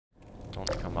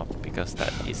up, because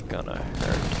that is gonna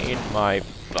hurt in my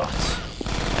butt.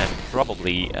 And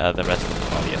probably the rest of the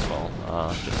body as well.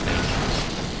 Just saying.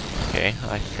 Okay,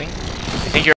 I think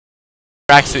you're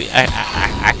actually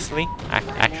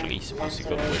supposed to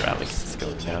go where Alex is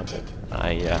going now.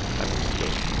 I will go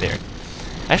there.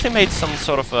 I actually made some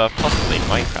sort of puzzle in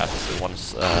Minecraft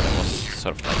once that was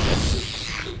sort of like this.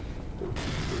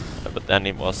 But then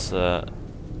it was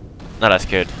not as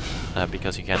good,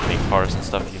 because you can't make cars and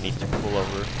stuff. You need to pull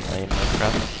over in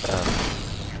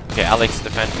Minecraft. Okay, Alex,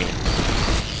 defend me.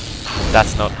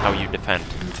 That's not how you defend.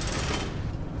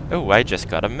 Oh, I just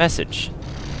got a message.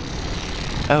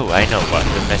 Oh, I know what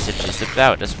the message is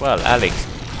about as well. Alex,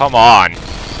 come on!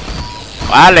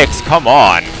 Alex, come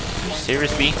on!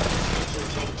 Seriously?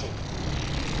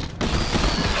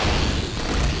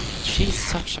 She's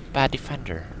such a bad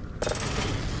defender.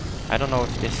 I don't know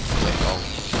if this is the way. Oh,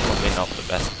 it's probably not the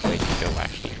best way to go,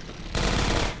 actually.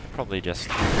 Probably just...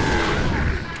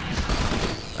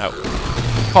 Oh.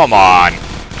 Come on!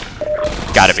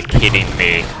 Gotta be kidding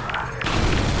me.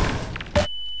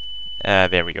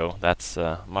 There we go. That's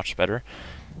much better.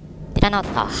 Did I not?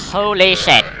 Oh, holy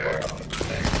shit!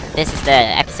 This is the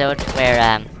episode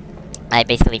where I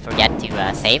basically forget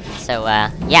to save. So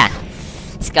yeah,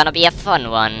 it's gonna be a fun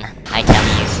one, I tell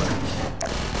you.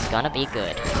 It's gonna be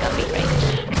good. It's gonna be great.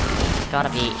 It's gonna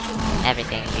be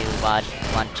everything you would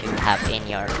want to have in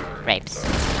your grapes.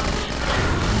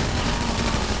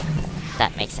 If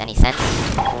that makes any sense,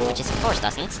 which it of course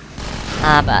doesn't.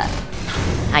 But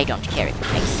I don't care if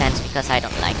it makes sense, because I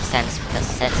don't like sense, because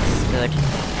sense is good,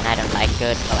 and I don't like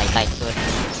good, but I like good.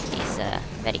 Is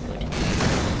very good.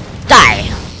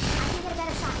 Die!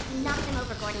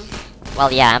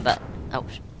 Well, yeah, but oh,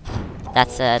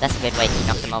 that's a good way to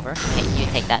knock them over. Okay, you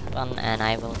take that one, and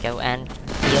I will go and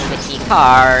deal with the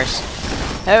cars.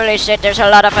 Holy shit, there's a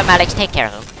lot of them, Alex. Take care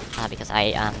of them, because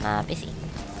I am busy.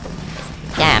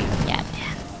 Damn, yeah.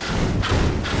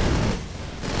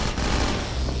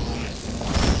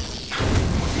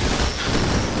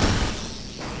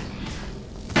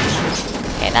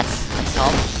 Okay, that's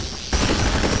solved.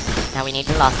 Now we need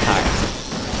the last car.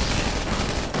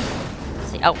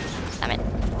 Let's see. Oh, damn it.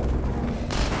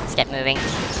 Let's get moving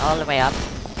all the way up.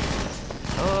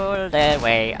 All the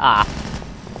way up.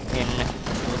 Into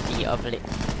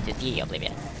the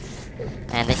oblivion.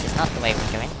 And this is not the way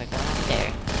we're going. We're going up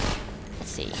there.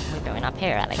 Let's see. We're going up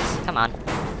here, Alex. Come on.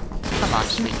 Come on,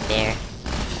 sweet there.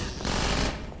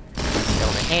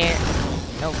 Over here.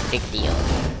 No big deal.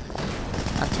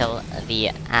 Until the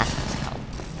assets come.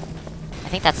 I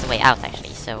think that's the way out,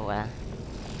 actually, so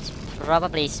it's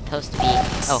probably supposed to be...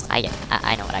 Oh, I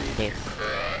know what I can do.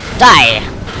 Die!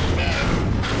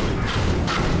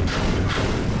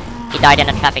 He died in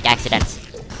a traffic accident.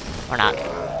 Or not.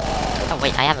 Oh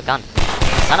wait, I have a gun.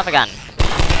 Son of a gun!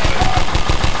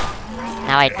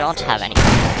 Now I don't have any.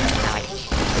 Now I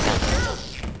have a gun.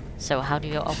 So how do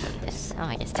you open this? Oh,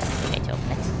 I guess that's the way to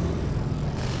open it.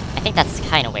 I think that's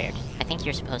kind of weird. I think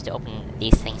you're supposed to open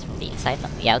these things from the inside,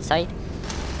 not the outside.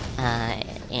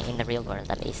 In the real world,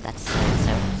 at least. That's so.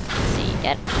 Let's see.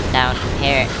 Get down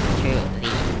here through the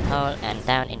hole and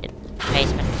down in the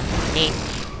basement.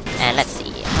 And let's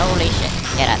see. Holy shit!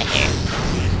 Get out of here.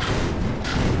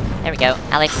 There we go.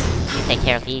 Alex, you take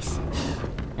care of these.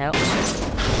 No.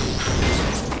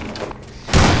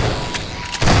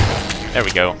 There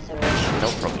we go.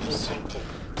 No problems.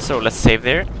 So let's save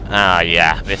there. Ah,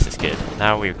 yeah, this is good.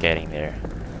 Now we're getting there.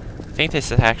 I think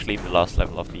this is actually the last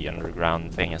level of the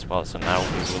underground thing as well, so now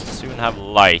we will soon have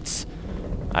lights,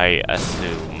 I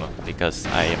assume, because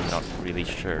I am not really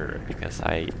sure, because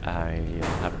I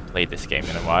haven't played this game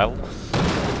in a while.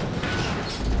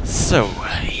 So,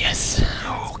 yes.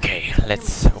 Okay,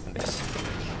 let's open this.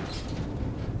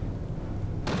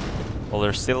 Well,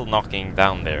 they're still knocking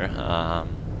down there,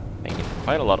 making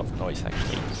quite a lot of noise,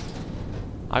 actually.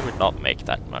 I would not make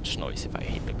that much noise if I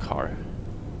hit the car,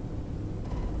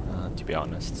 to be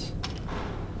honest.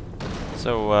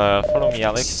 So, follow me,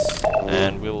 Alex,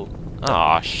 and we'll...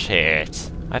 Ah,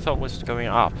 shit. I thought it was going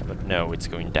up, but no, it's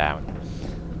going down.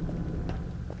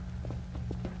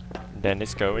 Then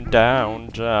it's going down,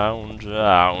 down,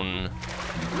 down.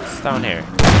 It's down here.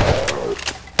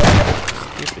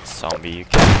 Stupid zombie, you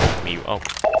can't hit me. Oh,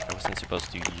 I wasn't supposed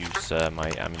to use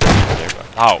my ammunition there, but...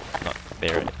 Oh, not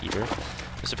there either.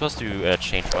 I'm supposed to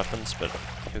change weapons, but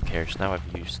who cares? Now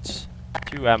I've used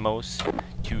two ammos,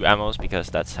 because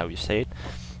that's how you say it,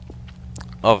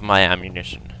 of my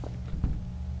ammunition.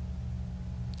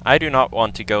 I do not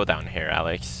want to go down here,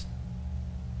 Alex.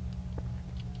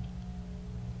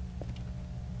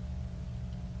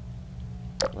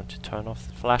 I want to turn off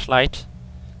the flashlight.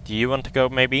 Do you want to go,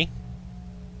 maybe?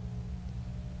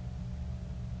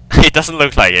 it doesn't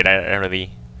look like it. I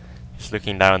really just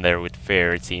looking down there with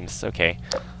fear. It seems okay.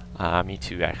 Me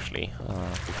too, actually.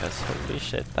 Because holy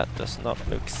shit, that does not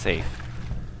look safe.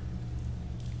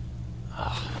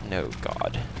 No,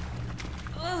 God.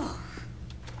 Ugh.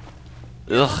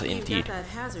 Ugh, You've indeed. got that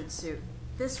hazard suit.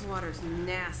 This water's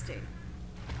nasty.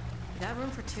 Got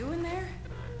room for two in there?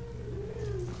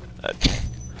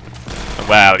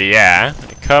 Well, yeah.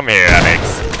 Come here,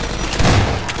 Alex.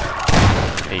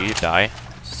 Hey, you die,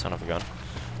 son of a gun.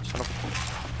 Son of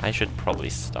a... I should probably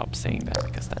stop saying that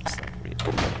because that's not really...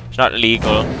 It's not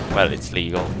legal. Well, it's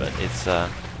legal, but it's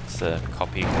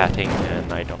copycatting,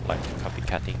 and I don't like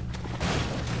copycatting.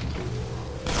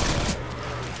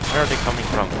 Where are they coming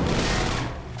from?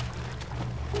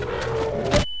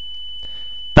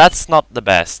 That's not the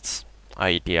best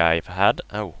idea I've had.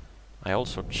 Oh, I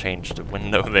also changed the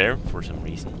window there for some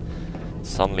reason.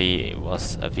 Suddenly it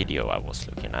was a video I was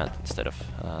looking at instead of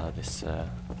this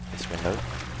window.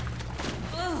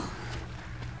 Ugh.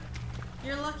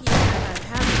 You're lucky you got that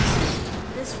hazard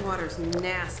suit. This water's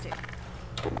nasty.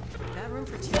 Got room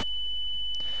for two?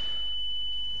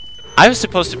 I was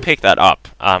supposed to pick that up,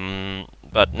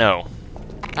 but no.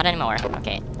 Not anymore.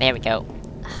 Okay, there we go.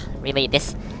 Really,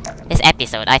 this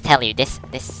episode, I tell you, this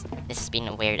has been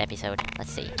a weird episode.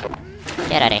 Let's see.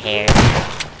 Get out of here.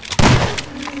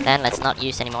 Then let's not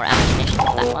use any more ammunition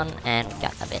for that one, and we've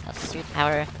got a bit of suit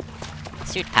powder.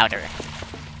 Suit powder.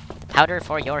 Powder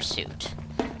for your suit.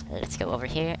 Let's go over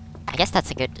here. I guess that's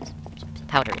a good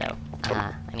powder, though.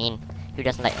 I mean, who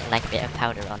doesn't like a bit of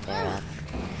powder on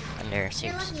their suit?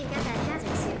 You're lucky you got that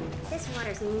hazard suit. This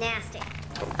water's nasty.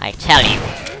 I tell you.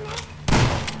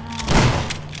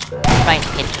 Trying to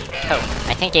hit the cone.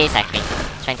 I think he is actually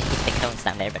trying to hit the cones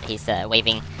down there, but he's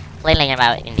waving, flailing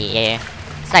about in the air.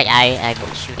 It's like I'm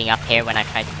shooting up here when I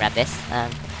try to grab this,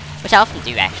 which I often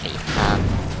do actually.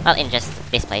 Well, in just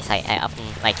this place, I often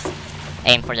like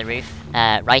aim for the roof,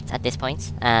 right at this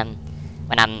point.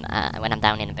 When I'm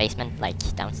down in the basement, like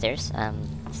downstairs.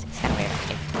 It's kind of weird.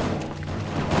 Actually.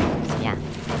 So yeah.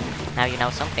 Now you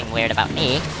know something weird about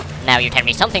me. Now you tell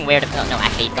me something weird. No,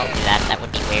 actually, don't do that. That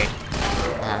would be weird.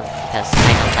 Because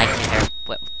I don't like to hear.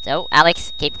 So,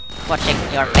 Alex, keep watching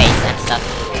your face and stuff.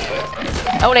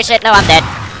 Holy shit! No, I'm dead.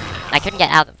 I couldn't get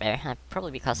out of there.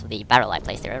 Probably because of the barrel I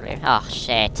placed there earlier. Oh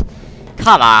shit!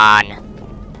 Come on!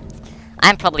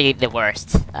 I'm probably the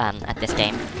worst at this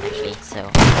game, actually. So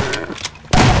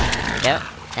there we go.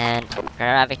 And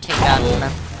grab a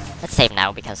gun. Let's save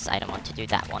now because I don't want to do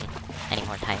that one any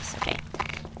more times. Okay.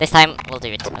 This time we'll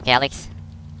do it. Okay, Alex?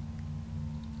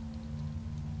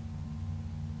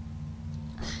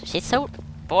 She's so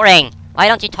boring. Why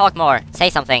don't you talk more? Say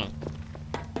something.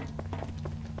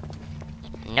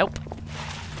 Nope.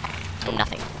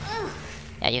 Nothing.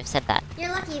 Yeah, you've said that.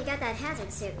 You're lucky you got that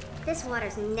hazard suit. This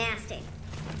water's nasty.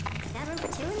 Got room for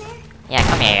two in there? Yeah,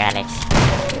 come here, Alex.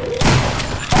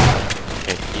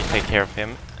 Okay, you take care of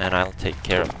him, and I'll take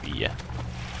care of the...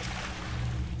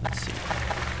 let's see.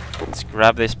 Let's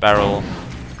grab this barrel,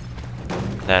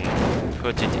 then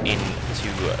put it into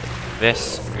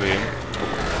this room,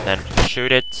 then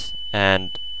shoot it,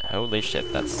 and holy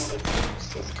shit, that's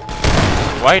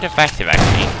quite effective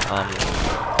actually.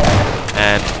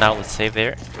 And now let's save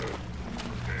there.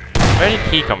 Where did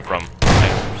he come from?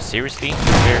 Like, seriously?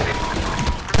 Where?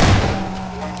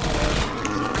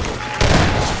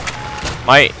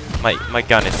 My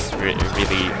gun is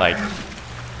really like...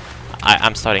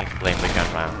 I'm starting to blame the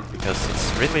gun now because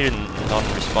it's really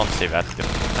non-responsive at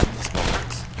this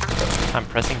moment. I'm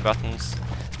pressing buttons.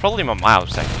 It's probably my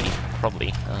mouse actually,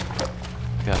 probably,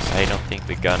 because I don't think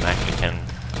the gun actually can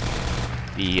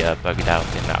be bugged out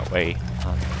in that way.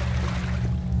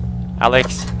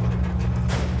 Alex,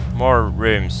 more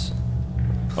rooms.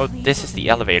 Oh, this is the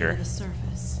elevator.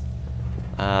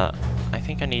 I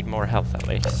think I need more health,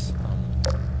 Alex.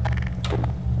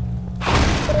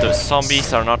 The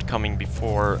zombies are not coming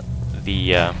before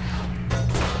the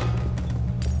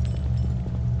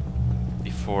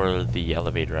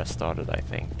elevator has started, I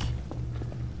think.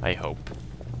 I hope.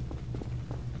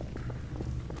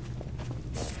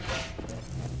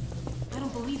 I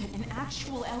don't believe it. An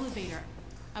actual elevator.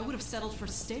 I would have settled for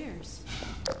stairs.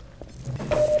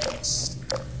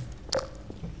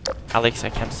 Alex, I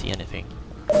can't see anything.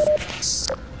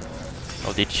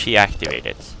 Oh, did she activate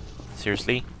it?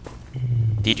 Seriously?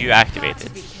 Did you activate Got to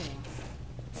it? be kidding.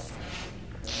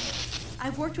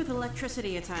 I've worked with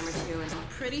electricity a time or two, and I'm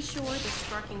pretty sure the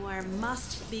sparking wire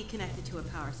must be connected to a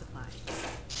power supply.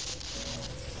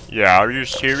 Yeah, are you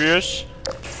serious?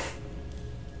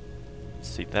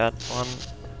 See that one?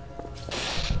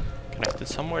 Connected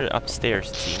somewhere upstairs,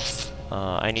 it seems.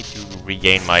 I need to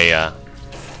regain my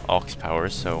aux power,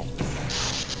 so...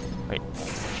 Wait.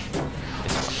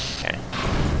 This one, okay.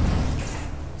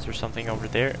 Is there something over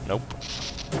there? Nope.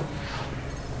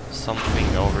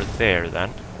 Something over there,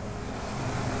 then.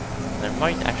 There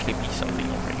might actually be something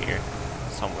over here.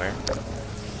 Somewhere.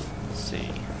 Let's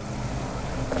see.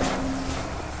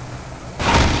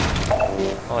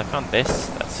 Well, I found this.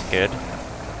 That's good.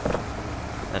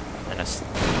 And a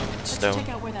stone. Check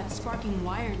out where that sparking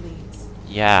wire leads.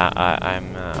 Yeah,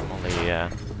 I'm only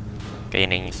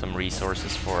gaining some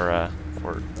resources for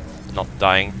not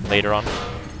dying later on.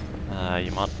 I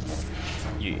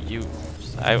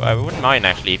wouldn't mind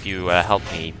actually if you help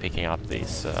me picking up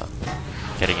these,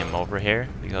 getting him over here,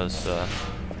 because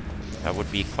that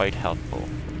would be quite helpful.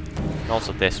 And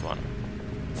also this one.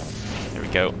 There we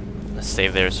go. Let's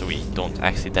save there so we don't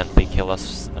accidentally kill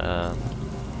us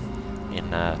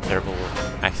in terrible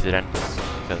accidents,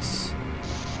 because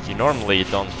you normally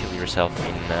don't kill yourself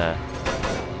in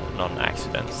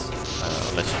non-accidents,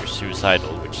 unless you're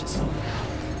suicidal, which is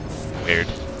weird,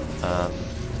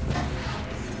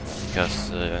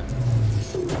 because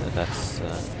that's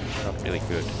not really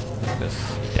good, because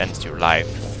it ends your life.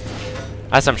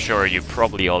 As I'm sure you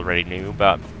probably already knew,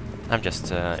 but I'm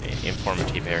just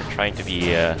informative here, trying to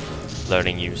be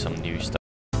learning you some new stuff.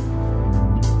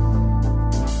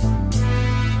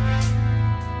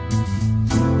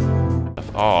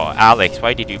 Oh, Alex,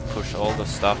 why did you push all the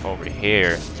stuff over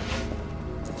here?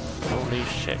 Holy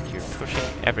shit, you're pushing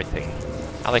everything.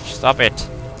 Alex, stop it!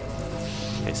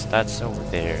 Okay, so that's over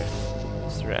there.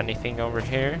 Is there anything over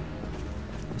here?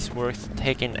 It's worth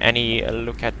taking any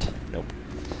look at? Nope.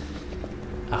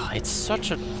 Ah, it's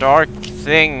such a dark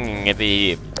thing,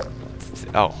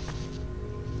 oh.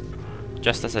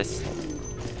 Just as I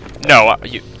no,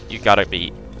 you gotta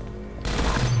be...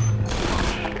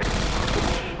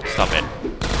 Stop it.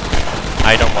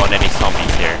 I don't want any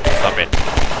zombies here. Stop it.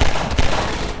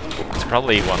 It's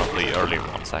probably one of the earlier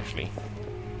ones, actually.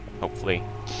 Hopefully.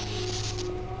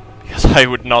 Because I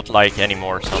would not like any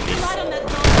more zombies.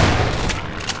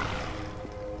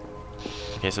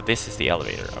 Okay, so this is the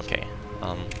elevator. Okay.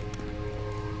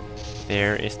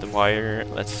 There is the wire.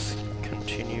 Let's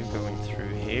continue going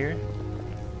through here.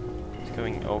 It's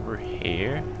going over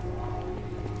here.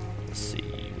 Let's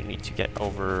see. We need to get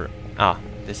over... Ah,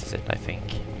 this is it, I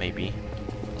think. Maybe.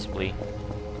 Possibly.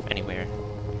 Anywhere.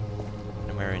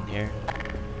 Anywhere in here.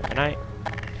 Can I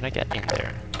get in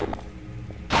there?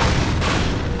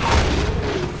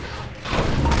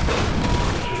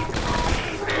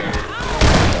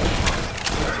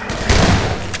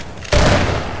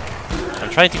 I'm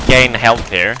trying to gain health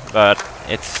here, but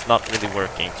it's not really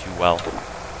working too well,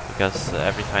 because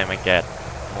every time I get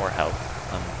more health,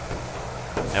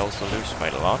 I also lose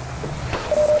quite a lot.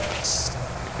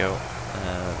 There we go.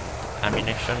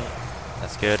 Ammunition,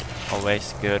 that's good,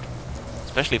 always good,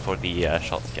 especially for the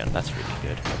shotgun. That's really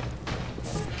good.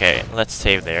 Okay, let's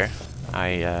save there.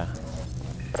 I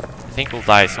think we'll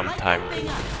die sometime,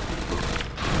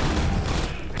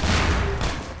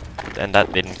 and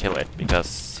that didn't kill it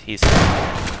because he's a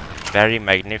very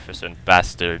magnificent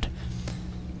bastard.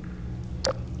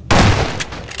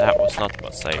 That was not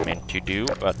what I meant to do,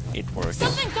 but it works.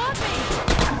 Something got me.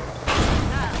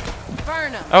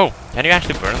 Burn 'em. Oh, can you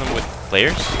actually burn them with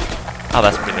flares? Oh,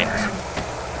 that's brilliant.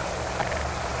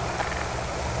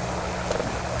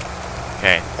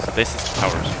 Okay, so this is the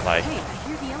power supply. Hey, I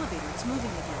hear the elevator. It's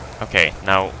moving again. Okay,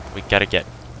 now we gotta get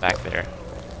back there.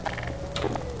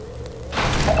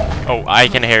 Oh, I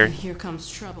can hear... Here comes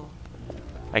trouble.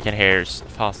 I can hear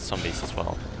fast zombies as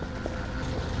well.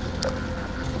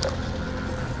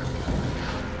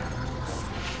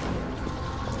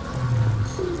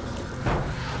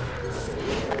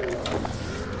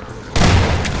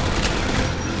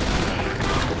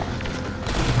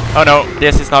 Oh no,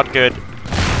 this is not good.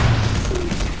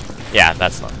 Yeah,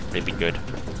 that's not really good.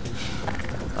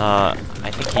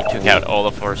 I think he took out all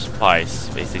of our supplies,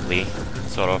 basically.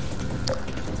 Sort of.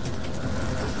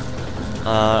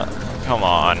 Come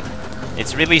on.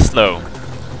 It's really slow.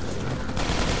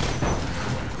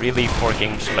 Really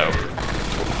forking slow.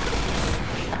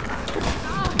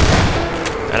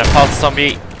 And a pulse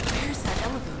zombie. Where's that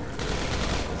elevator?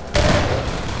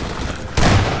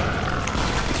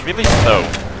 It's really slow.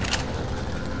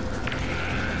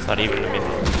 It's not even in the middle.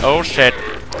 Oh shit.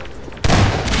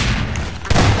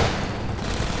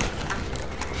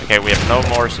 Okay, we have no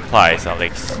more supplies,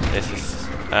 Alex. This is...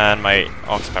 And my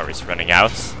aux power is running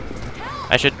out.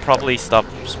 I should probably stop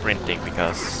sprinting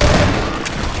because...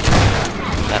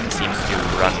 that seems to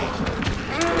run...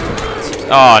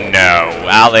 Oh no!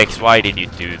 Alex, why did you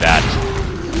do that?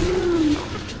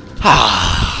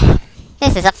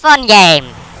 This is a fun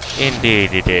game!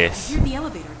 Indeed it I is. hear the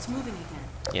elevator. It's moving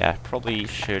again. Yeah, probably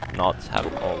should not have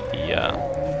all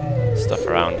the stuff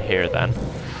around here then.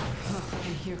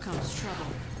 And here comes trouble.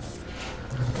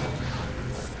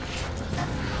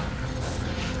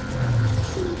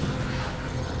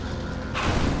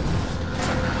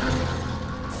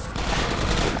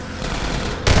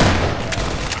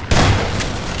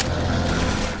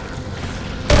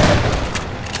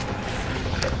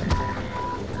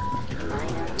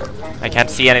 I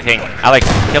can't see anything. Alex,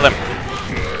 kill him.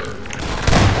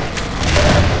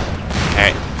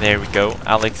 Alright, there we go.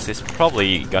 Alex is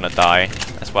probably gonna die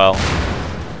as well.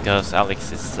 Because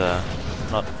Alex is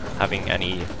not having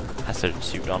any hazard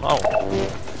suit on. Oh,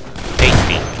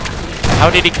 tasty.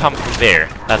 How did he come from there?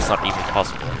 That's not even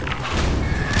possible.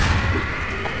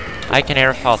 I can hear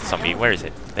a fast zombie. Where is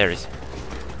it? There is.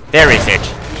 There is it!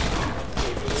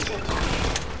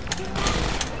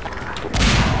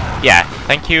 Yeah,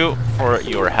 thank you for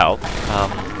your help.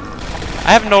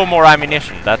 I have no more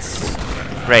ammunition. That's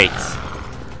great.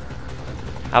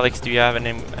 Alex, do you have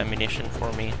any ammunition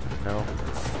for me? No.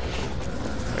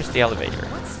 Where's the elevator?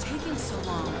 What's taking so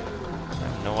long? I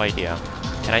have no idea.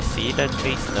 Can I see that,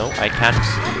 please? No, I can't.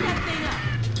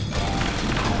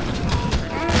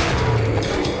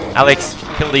 Alex,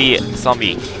 kill the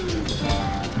zombie.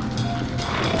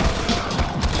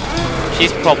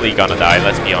 She's probably gonna die,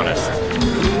 let's be honest.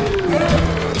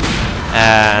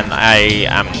 And I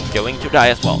am going to die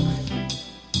as well.